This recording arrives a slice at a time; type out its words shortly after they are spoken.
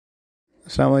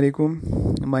Assalamu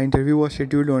alaikum. My interview was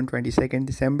scheduled on 22nd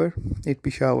December at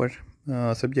Peshawar.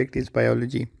 Subject is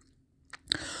biology.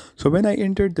 So when I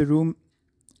entered the room,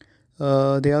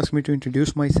 they asked me to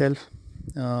introduce myself.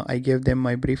 I gave them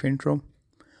my brief intro.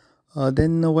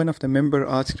 Then one of the member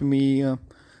asked me,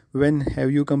 "When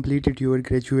have you completed your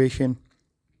graduation?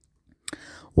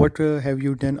 What have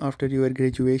you done after your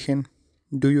graduation?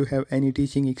 Do you have any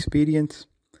teaching experience?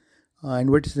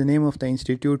 And what is the name of the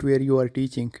institute where you are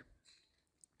teaching?"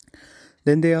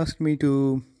 Then they asked me to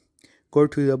go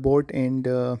to the board and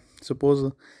suppose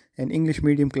an English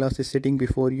medium class is sitting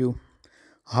before you.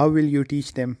 How will you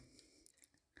teach them?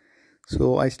 So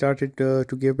I started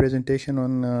to give presentation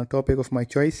on topic of my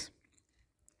choice.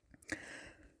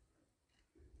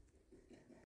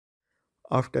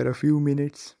 After a few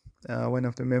minutes, one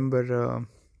of the member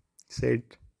said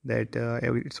that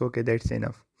it's okay, that's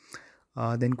enough.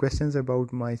 Then questions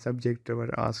about my subject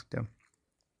were asked.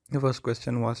 The first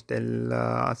question was tell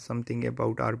us something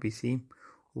about RBC.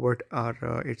 What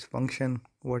are its function?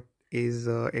 What is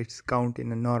its count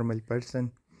in a normal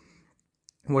person?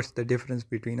 What's the difference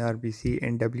between RBC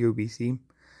and WBC?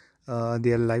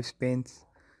 Their lifespans,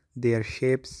 their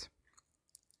shapes,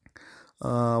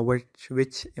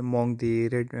 which among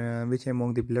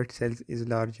the blood cells is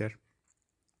larger.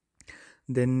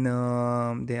 Then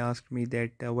they asked me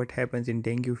that what happens in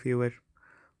dengue fever,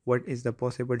 what is the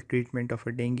possible treatment of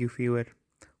a dengue fever,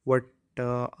 what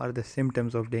are the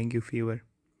symptoms of dengue fever.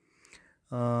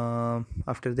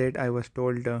 After that I was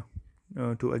told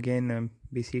to again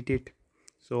be seated.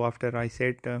 So after I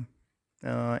sat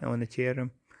on a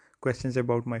chair, questions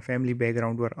about my family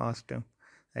background were asked,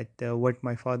 at what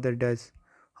my father does,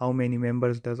 how many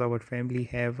members does our family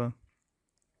have.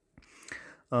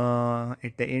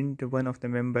 At the end, one of the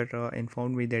member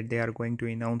informed me that they are going to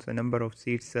announce a number of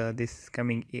seats this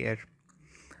coming year.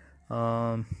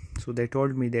 So they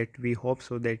told me that we hope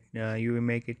so that you will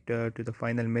make it to the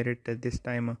final merit this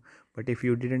time, but if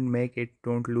you didn't make it,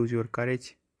 don't lose your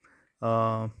courage.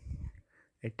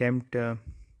 Attempt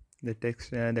the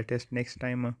test next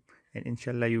time, and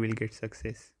inshallah you will get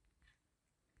success.